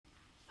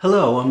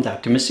Hello, I'm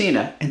Dr.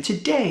 Messina, and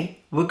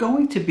today we're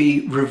going to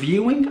be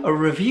reviewing a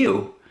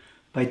review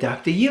by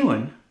Dr.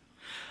 Youn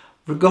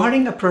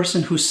regarding a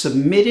person who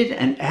submitted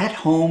an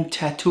at-home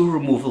tattoo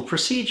removal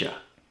procedure.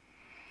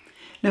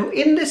 Now,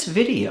 in this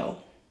video,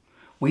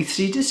 we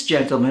see this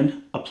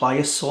gentleman apply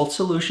a salt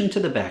solution to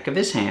the back of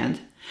his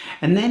hand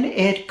and then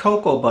add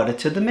cocoa butter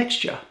to the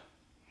mixture.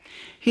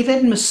 He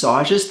then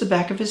massages the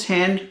back of his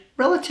hand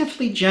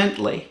relatively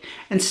gently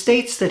and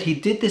states that he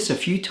did this a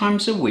few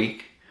times a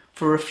week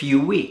for a few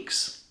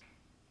weeks.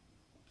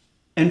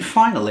 And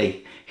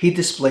finally, he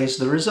displays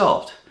the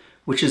result,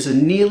 which is a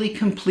nearly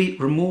complete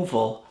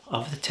removal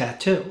of the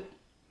tattoo.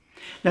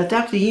 Now,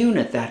 Dr. Youn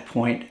at that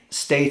point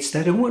states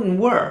that it wouldn't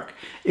work.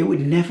 It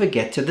would never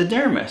get to the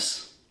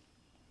dermis.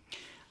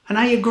 And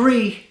I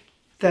agree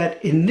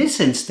that in this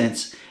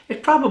instance,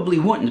 it probably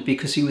wouldn't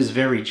because he was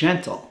very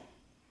gentle.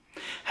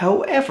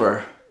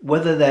 However,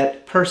 whether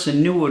that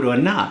person knew it or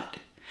not,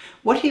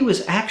 what he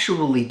was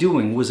actually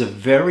doing was a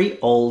very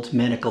old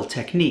medical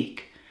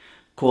technique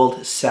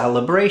called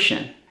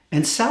salabration.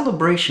 And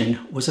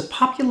salabration was a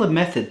popular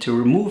method to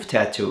remove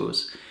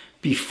tattoos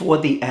before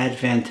the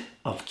advent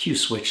of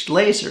Q-switched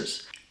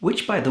lasers,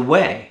 which, by the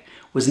way,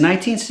 was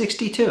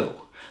 1962,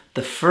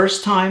 the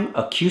first time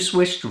a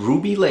Q-switched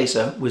ruby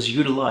laser was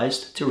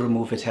utilized to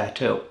remove a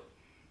tattoo.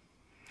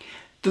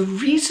 The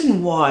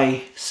reason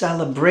why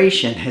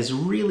salabration has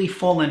really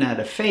fallen out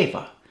of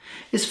favor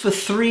is for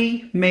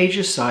three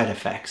major side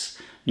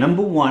effects.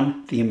 Number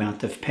one, the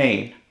amount of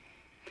pain.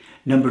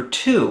 Number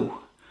two,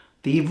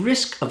 the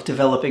risk of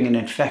developing an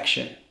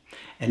infection.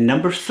 And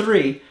number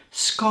three,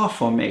 scar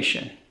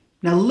formation.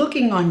 Now,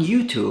 looking on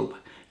YouTube,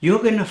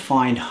 you're going to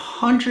find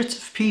hundreds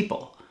of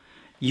people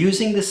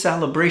using the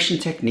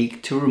salabration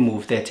technique to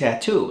remove their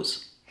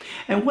tattoos.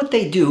 And what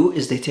they do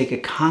is they take a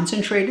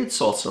concentrated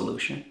salt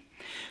solution,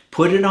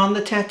 put it on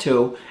the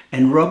tattoo,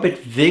 and rub it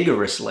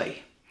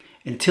vigorously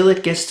until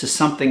it gets to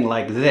something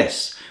like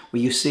this,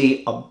 where you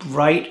see a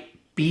bright,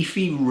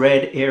 beefy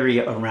red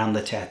area around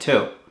the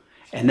tattoo,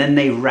 and then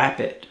they wrap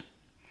it.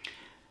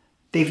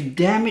 They've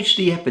damaged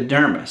the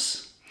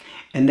epidermis,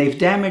 and they've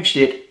damaged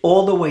it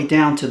all the way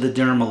down to the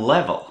dermal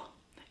level,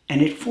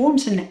 and it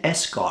forms an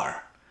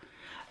eschar.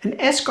 An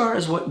eschar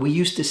is what we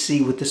used to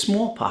see with the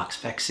smallpox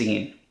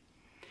vaccine.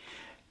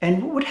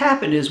 And what would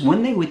happen is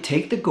when they would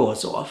take the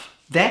gauze off,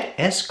 that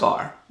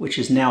eschar, which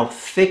is now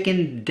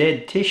thickened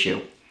dead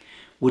tissue,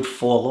 would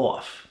fall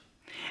off.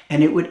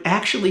 And it would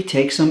actually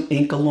take some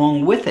ink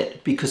along with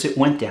it because it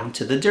went down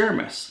to the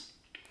dermis.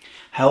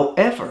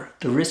 However,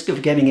 the risk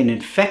of getting an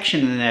infection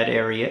in that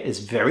area is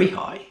very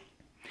high,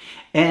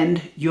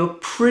 and you're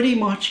pretty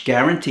much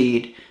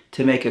guaranteed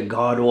to make a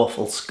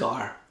god-awful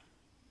scar.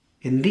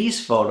 In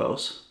these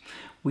photos,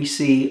 we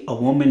see a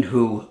woman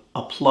who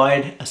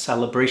applied a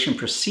salabration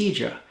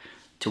procedure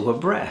to her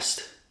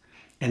breast,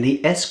 and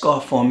the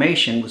eschar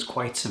formation was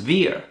quite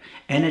severe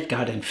and it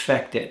got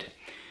infected.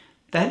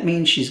 That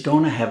means she's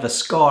going to have a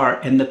scar,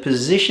 and the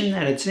position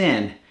that it's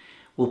in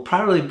will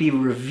probably be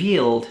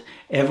revealed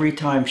every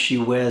time she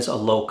wears a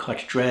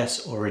low-cut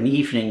dress or an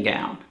evening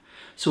gown.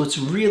 So it's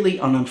really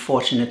an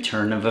unfortunate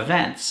turn of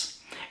events.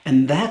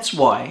 And that's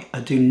why I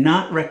do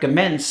not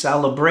recommend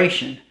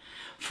salabration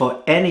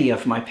for any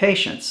of my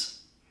patients.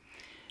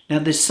 Now,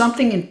 there's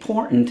something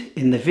important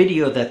in the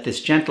video that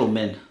this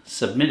gentleman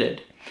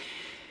submitted.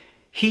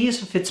 He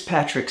is a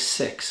Fitzpatrick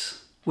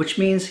 6, which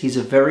means he's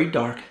a very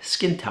dark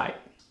skin type.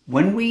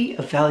 When we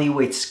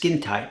evaluate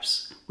skin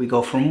types, we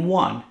go from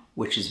 1,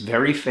 which is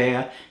very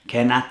fair,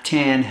 cannot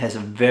tan, has a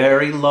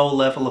very low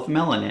level of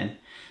melanin,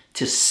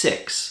 to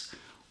 6,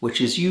 which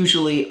is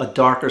usually a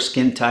darker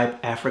skin type,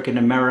 African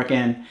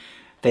American.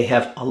 They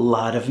have a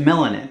lot of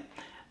melanin.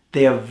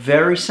 They are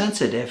very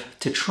sensitive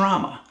to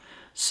trauma.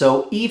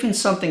 So even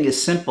something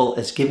as simple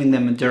as giving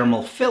them a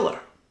dermal filler,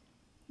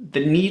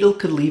 the needle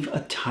could leave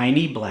a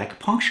tiny black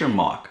puncture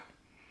mark.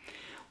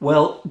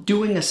 Well,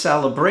 doing a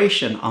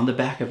salabration on the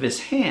back of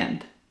his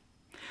hand,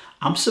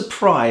 I'm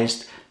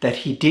surprised that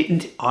he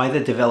didn't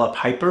either develop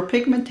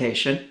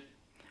hyperpigmentation,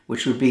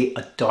 which would be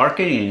a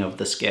darkening of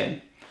the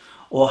skin,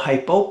 or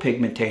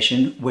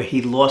hypopigmentation, where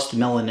he lost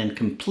melanin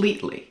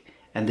completely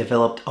and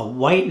developed a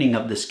whitening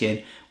of the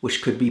skin,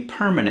 which could be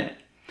permanent.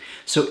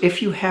 So if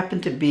you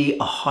happen to be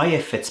a higher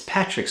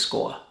Fitzpatrick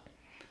score,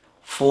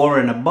 4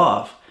 and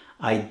above,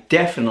 I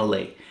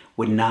definitely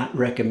would not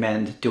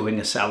recommend doing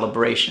a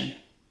salabration.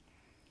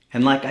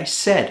 And like I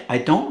said, I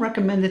don't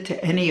recommend it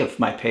to any of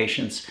my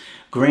patients.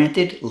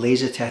 Granted,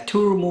 laser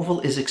tattoo removal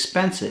is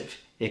expensive.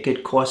 It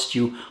could cost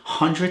you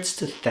hundreds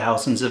to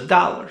thousands of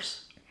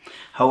dollars.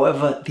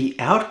 However, the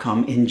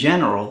outcome in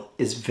general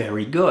is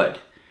very good,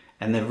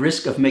 and the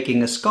risk of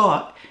making a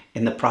scar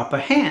in the proper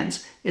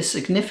hands is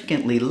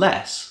significantly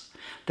less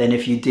than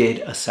if you did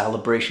a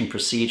salabration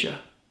procedure.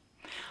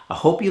 I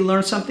hope you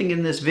learned something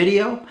in this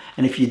video,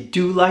 and if you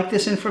do like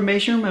this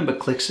information, remember,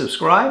 click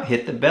subscribe,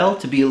 hit the bell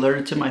to be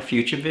alerted to my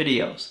future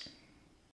videos.